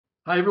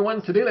Hi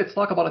everyone, today let's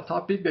talk about a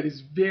topic that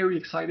is very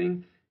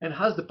exciting and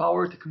has the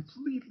power to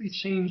completely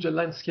change the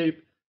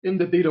landscape in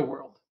the data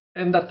world.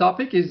 And that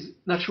topic is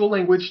natural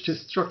language to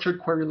structured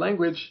query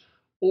language,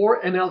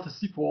 or NL to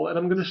SQL. And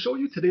I'm going to show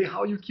you today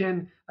how you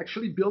can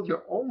actually build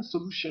your own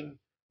solution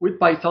with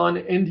Python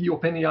and the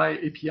OpenAI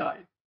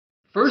API.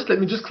 First,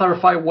 let me just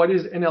clarify what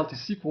is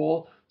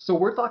NL2SQL. So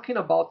we're talking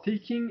about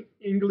taking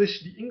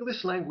the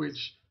English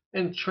language,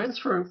 and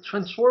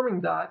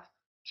transforming that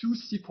to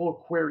SQL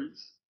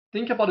queries.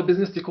 Think about a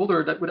business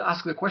stakeholder that would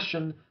ask the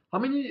question, how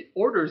many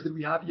orders did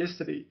we have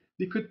yesterday?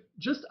 They could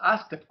just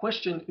ask that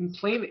question in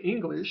plain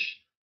English,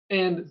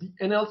 and the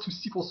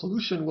NL2SQL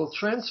solution will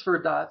transfer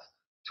that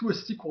to a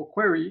SQL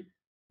query,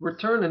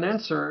 return an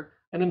answer,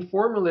 and then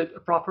formulate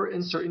a proper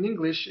answer in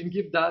English and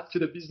give that to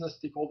the business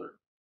stakeholder.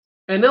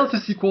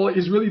 NL2SQL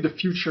is really the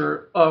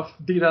future of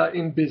data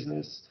in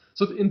business.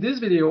 So in this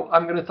video,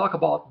 I'm going to talk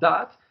about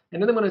that,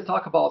 and then I'm going to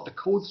talk about the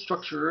code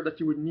structure that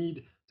you would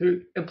need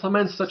to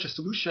implement such a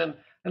solution,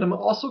 and I'm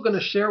also going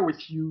to share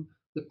with you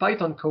the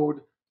Python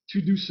code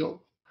to do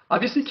so.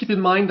 Obviously, keep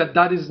in mind that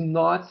that is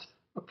not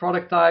a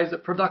productized, a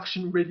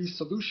production-ready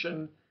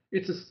solution.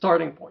 It's a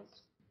starting point.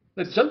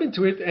 Let's jump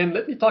into it, and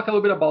let me talk a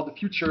little bit about the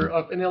future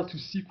of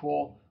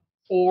NL2SQL,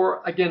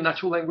 or again,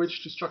 natural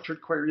language to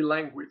structured query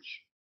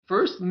language.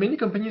 First, many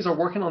companies are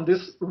working on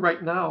this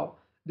right now.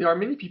 There are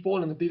many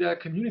people in the data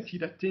community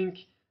that think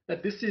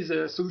that this is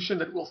a solution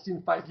that we'll see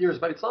in 5 years,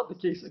 but it's not the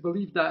case. I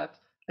believe that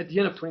at the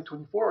end of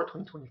 2024 or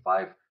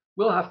 2025,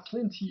 we'll have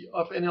plenty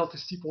of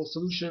NL2SQL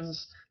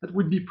solutions that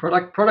would be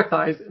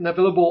productized and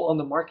available on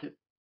the market.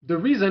 The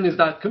reason is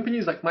that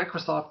companies like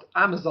Microsoft,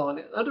 Amazon,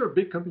 and other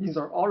big companies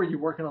are already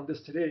working on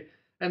this today,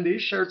 and they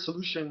shared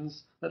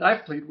solutions that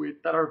I've played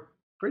with that are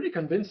pretty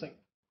convincing.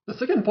 The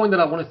second point that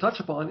I want to touch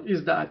upon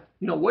is that,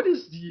 what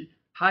is the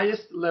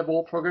highest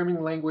level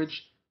programming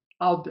language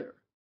out there?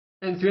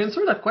 And to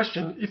answer that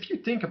question, if you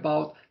think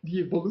about the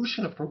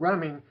evolution of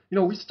programming,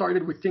 we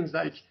started with things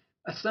like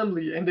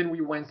assembly, and then we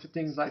went to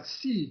things like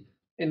C,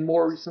 and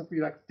more recently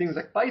like things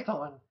like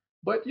Python.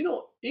 But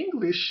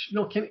English,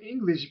 can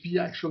English be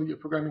actually a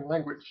programming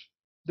language?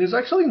 There's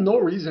actually no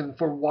reason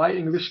for why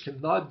English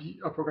cannot be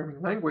a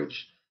programming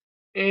language.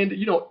 And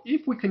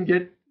if we can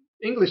get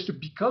English to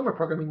become a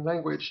programming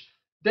language,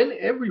 then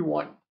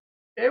everyone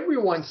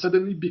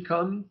suddenly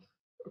become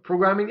a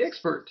programming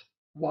expert.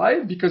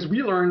 Why? Because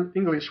we learned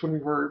English when we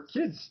were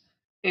kids.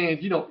 And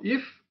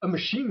if a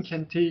machine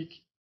can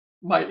take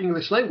my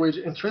English language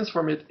and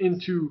transform it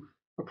into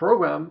a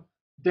program,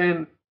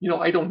 then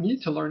I don't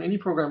need to learn any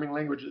programming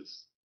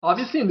languages.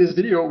 Obviously, in this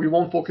video, we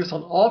won't focus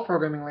on all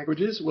programming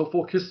languages. We'll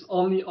focus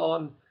only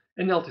on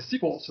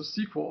NL2SQL, so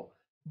SQL.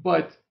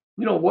 But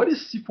what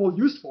is SQL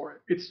used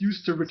for? It's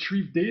used to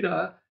retrieve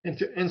data and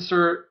to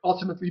answer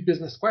ultimately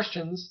business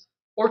questions,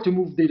 or to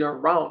move data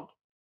around.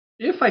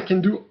 If I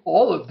can do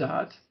all of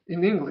that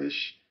in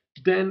English,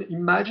 then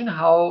imagine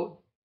how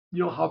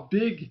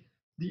big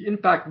the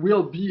impact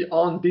will be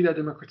on data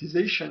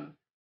democratization,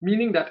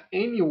 meaning that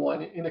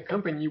anyone in a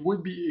company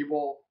would be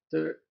able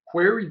to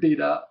query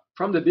data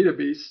from the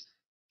database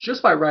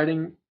just by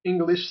writing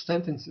English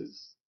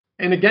sentences.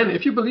 And again,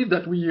 if you believe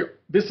that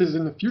this is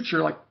in the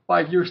future, like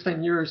 5 years,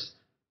 10 years,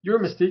 you're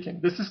mistaken.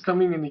 This is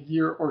coming in a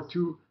year or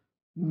two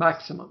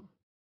maximum.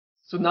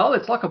 So now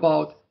let's talk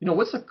about,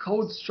 what's the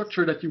code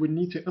structure that you would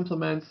need to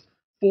implement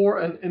for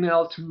an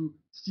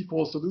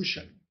NL2SQL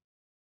solution.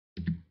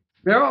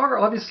 There are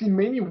obviously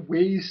many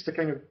ways to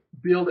kind of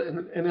build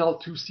an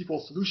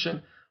NL2SQL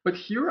solution, but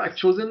here I've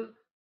chosen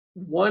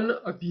one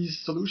of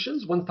these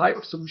solutions, one type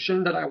of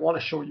solution that I want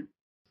to show you.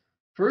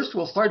 First,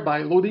 we'll start by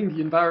loading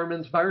the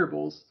environment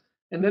variables,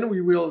 and then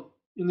we will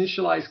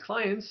initialize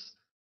clients.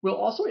 We'll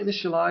also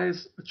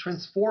initialize a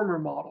transformer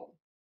model.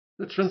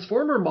 The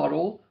transformer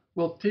model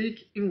will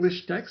take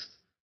English text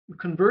and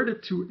convert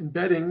it to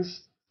embeddings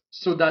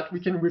so that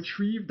we can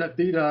retrieve that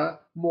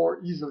data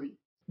more easily.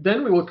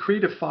 Then we will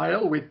create a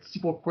file with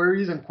SQL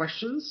queries and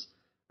questions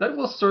that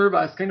will serve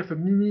as kind of a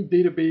mini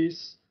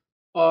database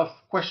of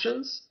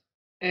questions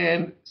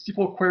and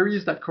SQL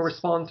queries that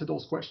correspond to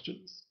those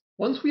questions.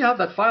 Once we have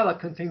that file that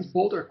contains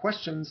both our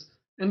questions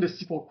and the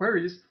SQL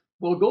queries,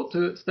 we'll go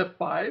to step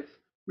 5,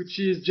 which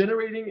is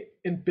generating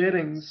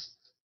embeddings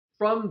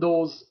from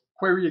those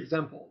query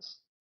examples.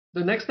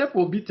 The next step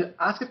will be to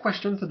ask a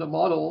question to the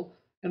model,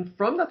 and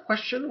from that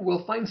question,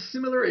 we'll find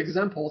similar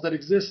examples that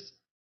exist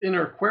in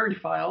our query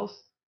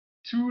files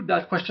to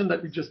that question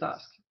that we just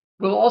asked.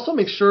 We'll also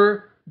make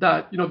sure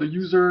that the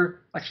user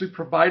actually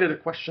provided a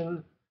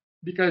question,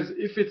 because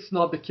if it's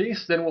not the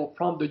case, then we'll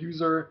prompt the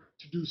user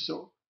to do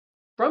so.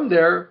 From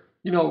there,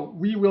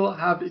 we will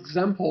have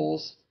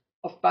examples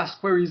of past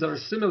queries that are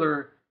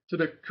similar to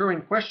the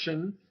current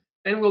question,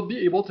 and we'll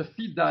be able to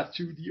feed that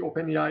to the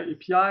OpenAI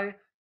API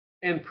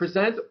and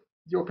present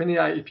the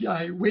OpenAI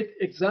API with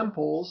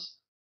examples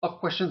of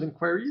questions and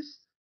queries.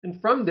 And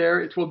from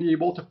there, it will be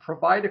able to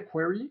provide a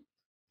query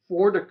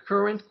for the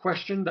current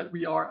question that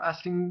we are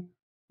asking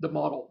the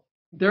model.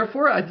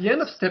 Therefore, at the end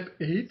of step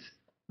 8,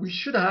 we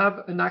should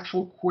have an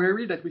actual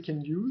query that we can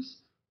use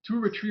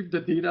to retrieve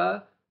the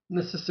data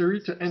necessary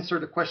to answer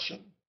the question.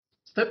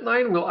 Step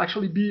 9 will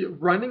actually be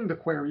running the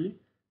query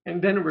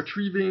and then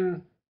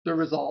retrieving the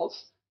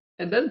results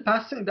and then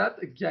passing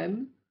that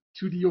again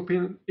to the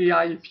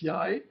OpenAI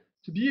API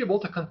to be able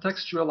to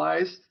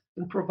contextualize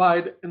and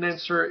provide an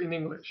answer in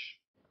English.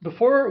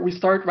 Before we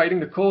start writing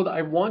the code,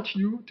 I want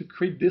you to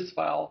create this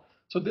file.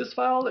 So this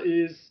file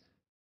is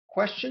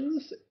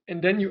questions,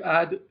 and then you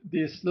add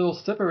this little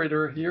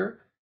separator here,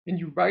 and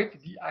you write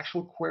the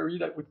actual query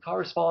that would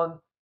correspond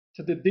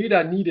to the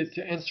data needed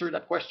to answer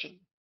that question.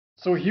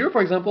 So here,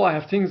 for example, I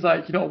have things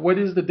like, what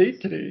is the date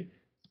today?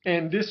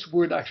 And this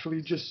would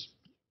actually just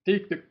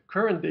take the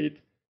current date,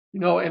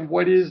 and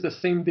what is the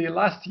same day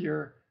last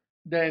year,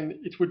 then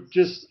it would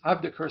just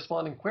have the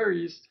corresponding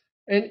queries.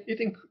 And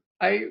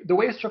the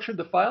way I structured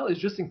the file is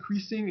just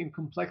increasing in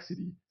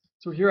complexity.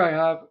 So here I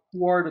have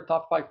who are the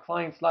top 5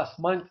 clients last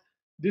month.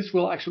 This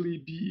will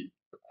actually be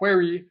a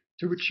query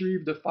to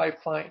retrieve the 5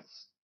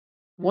 clients.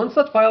 Once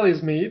that file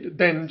is made,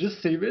 then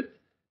just save it.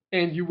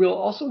 And you will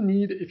also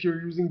need, if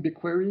you're using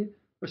BigQuery,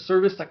 a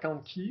service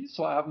account key.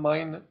 So I have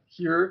mine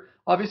here.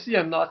 Obviously,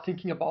 I'm not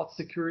thinking about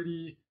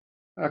security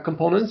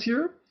components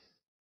here.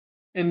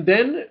 And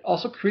then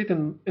also create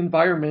an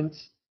environment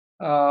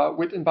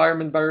with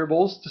environment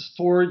variables to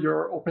store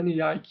your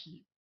OpenAI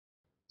key.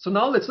 So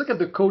now let's look at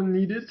the code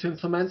needed to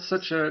implement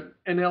such an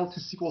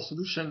NL2SQL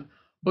solution.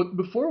 But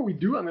before we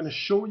do, I'm going to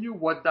show you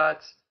what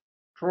that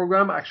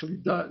program actually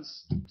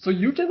does. So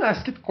you can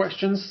ask it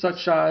questions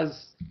such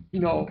as,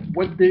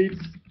 what date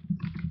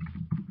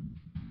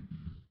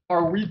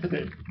are we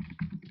today?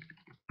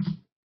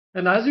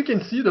 And as you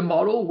can see, the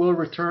model will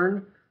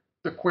return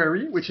the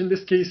query, which in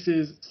this case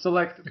is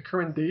select the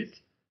current date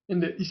in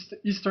the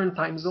Eastern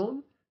time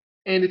zone.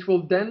 And it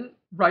will then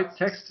write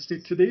text to say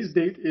today's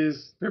date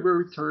is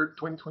February 3rd,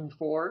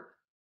 2024,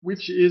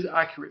 which is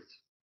accurate.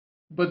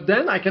 But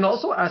then I can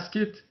also ask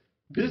it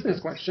business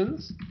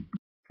questions.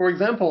 For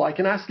example, I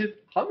can ask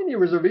it, how many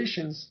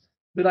reservations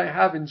did I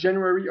have in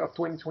January of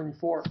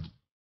 2024?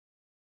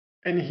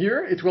 And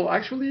here it will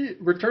actually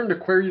return the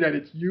query that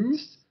it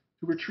used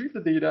to retrieve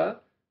the data.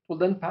 It will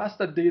then pass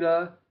that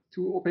data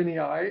to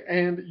OpenAI,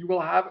 and you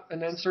will have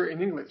an answer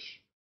in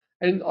English.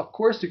 And of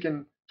course, you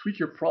can tweak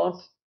your prompt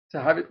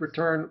to have it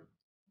return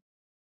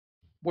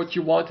what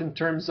you want in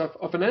terms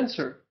of an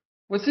answer.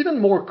 What's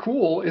even more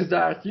cool is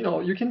that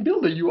you can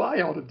build a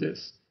UI out of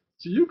this.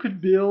 So you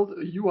could build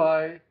a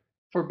UI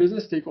for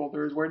business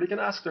stakeholders where they can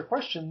ask their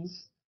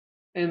questions,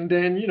 and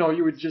then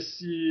you would just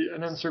see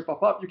an answer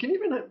pop up. You can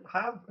even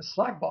have a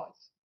Slack bot.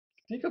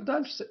 Think of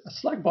that, a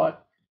Slack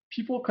bot.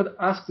 People could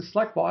ask the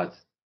Slack bot,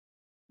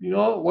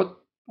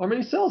 how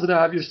many sales did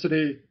I have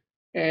yesterday,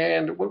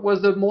 and what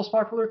was the most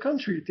popular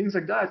country, things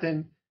like that.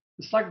 And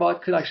the Slack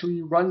bot could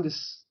actually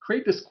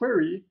create this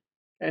query,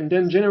 and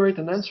then generate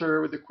an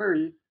answer with the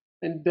query,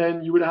 and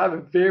then you would have a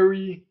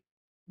very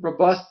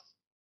robust,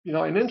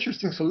 an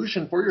interesting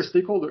solution for your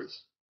stakeholders.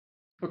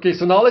 Okay,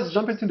 so now let's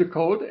jump into the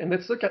code and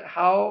let's look at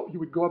how you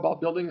would go about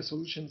building a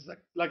solution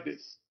like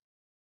this.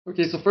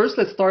 Okay, so first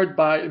let's start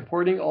by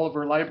importing all of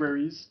our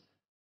libraries.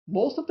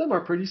 Most of them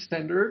are pretty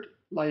standard,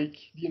 like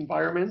the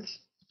environment.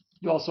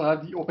 You also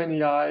have the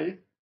OpenAI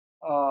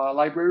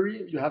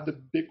library. You have the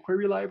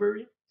BigQuery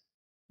library.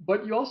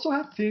 But you also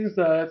have things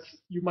that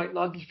you might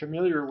not be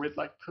familiar with,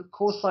 like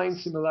cosine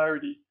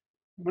similarity.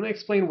 I'm going to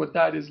explain what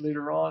that is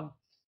later on,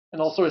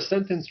 and also a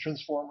sentence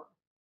transformer.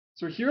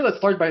 So here, let's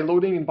start by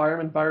loading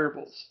environment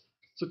variables.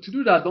 So to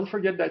do that, don't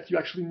forget that you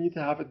actually need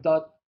to have a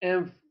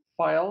 .env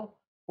file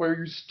where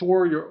you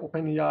store your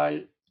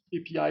OpenAI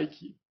API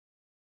key.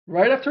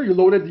 Right after you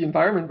loaded the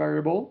environment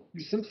variable,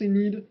 you simply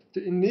need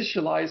to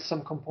initialize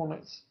some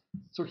components.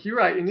 So here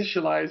I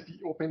initialized the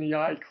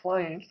OpenAI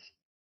client.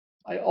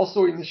 I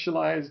also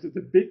initialized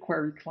the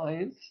BigQuery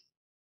client,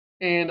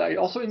 and I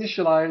also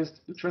initialized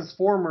the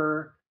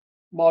transformer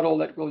model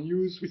that we'll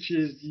use, which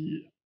is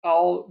the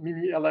Al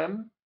mini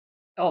LM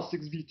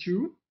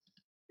L6v2,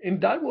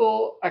 and that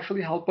will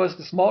actually help us,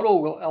 this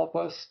model will help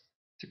us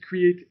to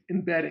create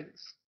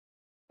embeddings.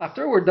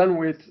 After we're done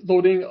with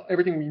loading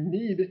everything we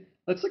need,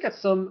 let's look at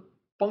some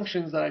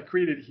functions that I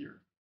created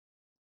here.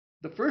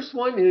 The first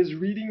one is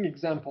reading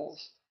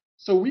examples.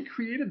 So we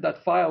created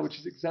that file, which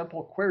is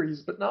example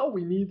queries, but now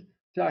we need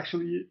to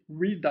actually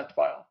read that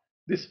file.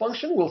 This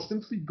function will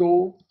simply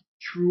go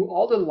through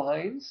all the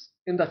lines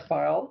in that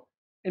file,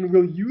 and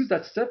we'll use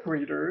that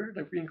separator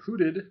that we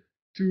included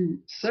to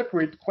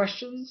separate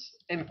questions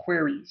and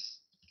queries.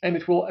 And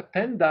it will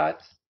append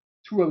that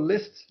to a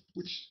list,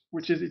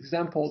 which is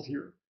examples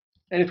here.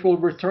 And it will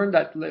return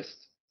that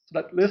list. So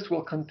that list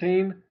will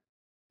contain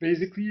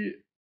basically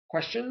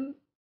question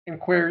and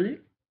query,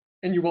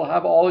 and you will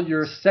have all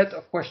your set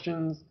of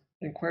questions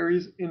and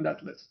queries in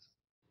that list.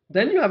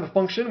 Then you have a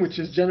function which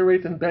is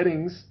generate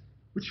embeddings,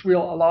 which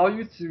will allow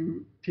you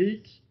to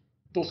take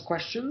those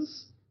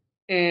questions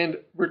and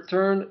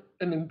return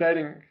an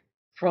embedding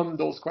from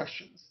those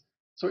questions.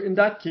 So in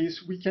that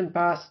case, we can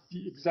pass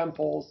the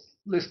examples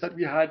list that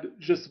we had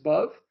just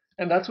above,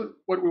 and that's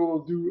what we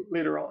will do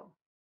later on.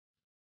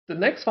 The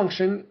next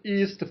function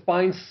is to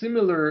find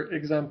similar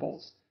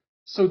examples.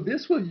 So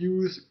this will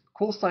use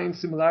cosine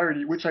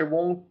similarity, which I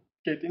won't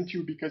get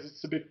into because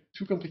it's a bit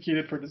too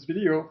complicated for this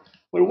video.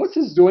 But what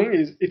it's doing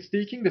is it's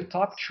taking the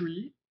top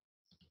three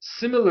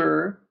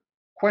similar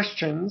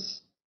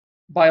questions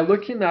by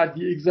looking at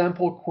the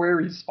example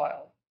queries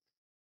file.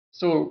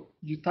 So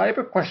you type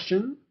a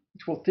question,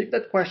 it will take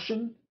that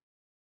question,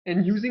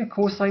 and using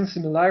cosine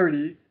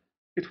similarity,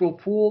 it will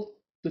pull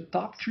the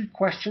top three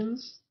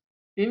questions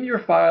in your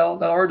file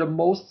that are the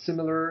most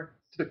similar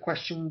to the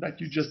question that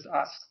you just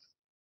asked.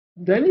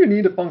 Then you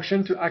need a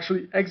function to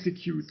actually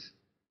execute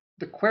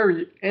the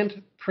query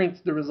and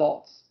print the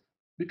results.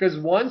 Because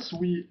once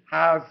we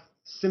have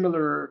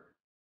similar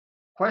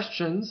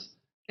questions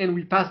and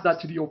we pass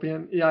that to the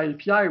OpenAI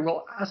API,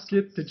 we'll ask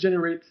it to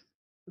generate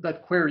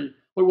that query.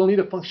 But we'll need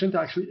a function to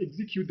actually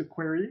execute the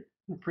query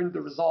and print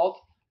the result.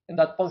 And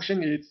that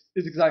function is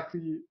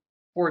exactly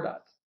for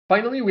that.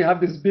 Finally, we have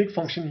this big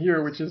function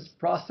here, which is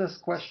process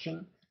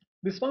question.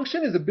 This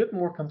function is a bit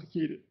more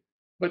complicated.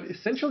 But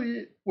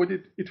essentially, what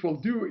it will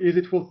do is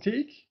it will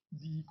take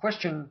the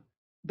question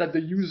that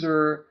the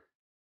user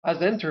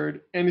has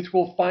entered, and it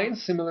will find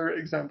similar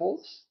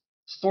examples,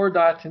 store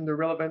that in the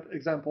relevant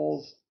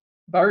examples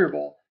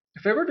variable.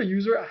 If ever the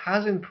user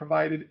hasn't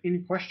provided any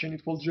question,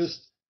 it will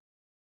just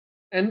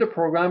end the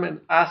program and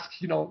ask,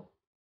 your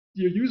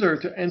user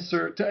to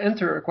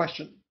enter a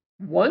question.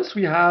 Once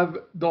we have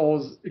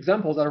those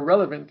examples that are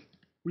relevant,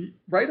 we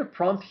write a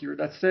prompt here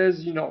that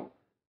says,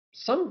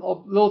 some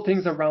of little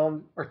things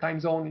around our time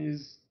zone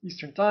is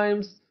Eastern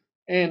times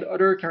and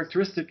other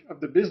characteristic of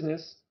the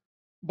business.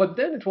 But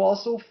then it will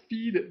also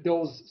feed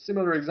those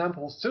similar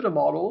examples to the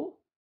model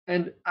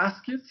and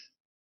ask it,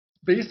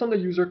 based on the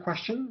user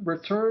question,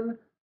 return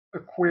a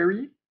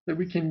query that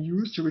we can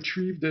use to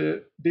retrieve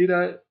the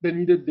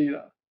needed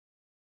data.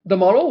 The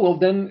model will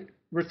then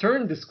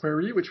return this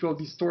query, which will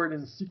be stored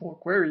in SQL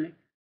query.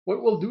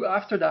 What we'll do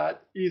after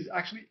that is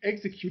actually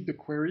execute the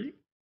query,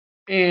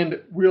 and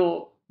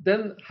we'll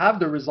then have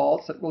the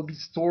results that will be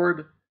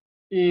stored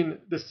in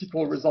the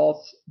SQL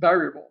results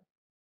variable.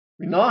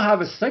 We now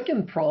have a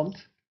second prompt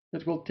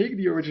that will take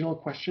the original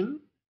question,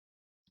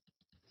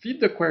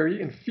 feed the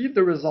query, and feed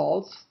the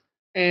results,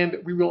 and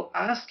we will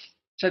ask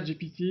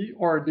ChatGPT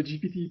or the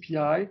GPT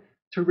API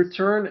to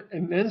return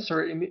an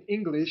answer in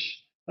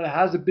English that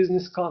has a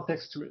business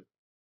context to it.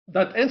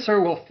 That answer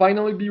will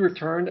finally be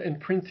returned and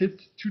printed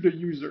to the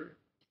user.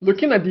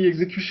 Looking at the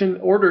execution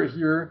order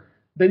here,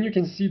 then you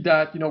can see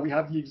that we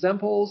have the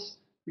examples,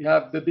 we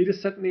have the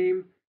dataset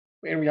name,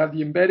 and we have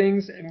the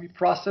embeddings, and we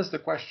process the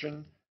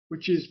question,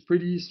 which is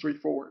pretty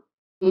straightforward.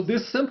 So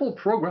this simple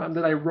program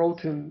that I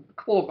wrote in a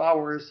couple of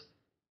hours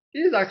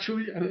is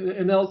actually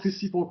an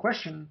NL2SQL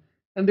question,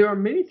 and there are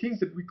many things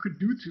that we could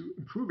do to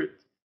improve it.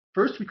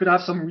 First, we could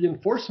have some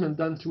reinforcement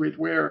done to it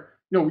where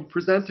we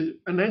present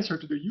an answer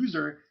to the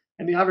user,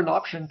 and they have an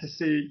option to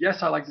say, yes,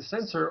 I like this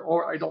answer,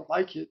 or I don't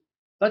like it.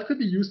 That could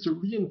be used to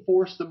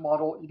reinforce the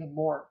model even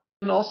more.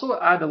 And also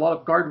add a lot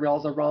of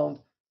guardrails around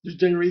the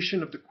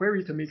generation of the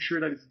query to make sure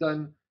that it's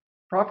done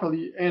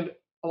properly, and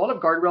a lot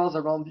of guardrails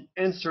around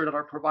the answer that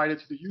are provided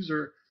to the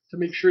user to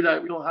make sure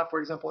that we don't have, for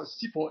example, a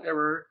SQL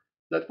error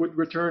that would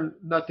return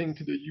nothing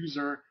to the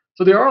user.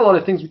 So there are a lot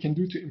of things we can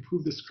do to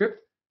improve the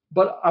script,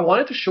 but I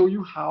wanted to show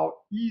you how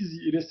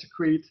easy it is to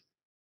create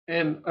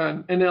an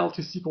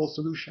NL2SQL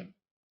solution.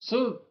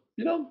 So,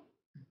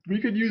 we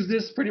could use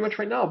this pretty much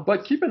right now,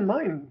 but keep in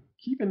mind,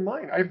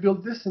 I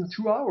built this in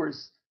 2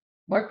 hours.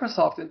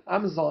 Microsoft and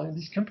Amazon and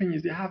these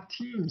companies, they have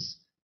teams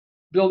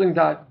building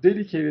that,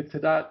 dedicated to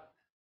that.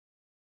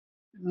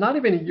 Not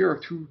even a year or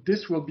two,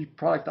 this will be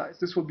productized.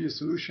 This will be a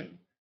solution.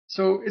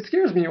 So it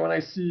scares me when I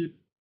see,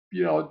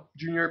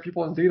 junior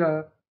people in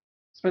data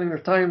spending their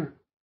time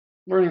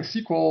learning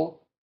SQL,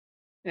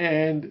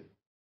 and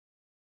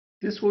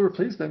this will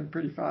replace them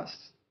pretty fast.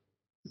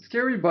 It's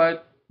scary, but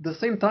at the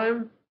same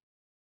time,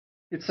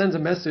 it sends a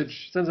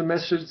message.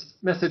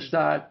 Message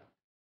that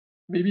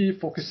maybe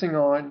focusing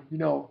on,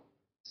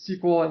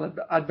 SQL and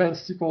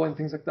advanced SQL and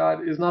things like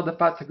that is not the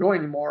path to go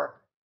anymore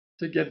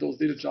to get those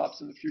data jobs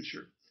in the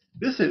future.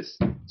 This is.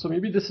 So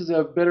maybe this is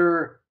a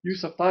better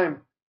use of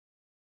time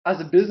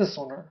as a business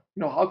owner.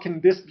 How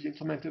can this be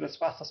implemented as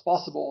fast as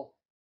possible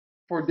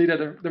for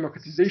data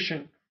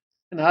democratization?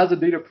 And as a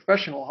data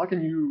professional, how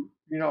can you,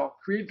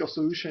 create those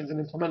solutions and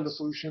implement the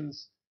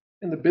solutions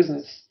in the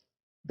business?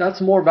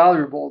 That's more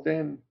valuable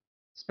than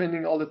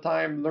spending all the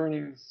time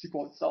learning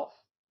SQL itself.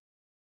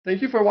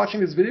 Thank you for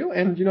watching this video,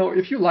 and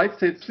if you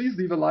liked it, please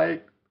leave a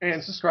like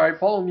and subscribe.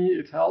 Follow me,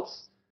 it helps.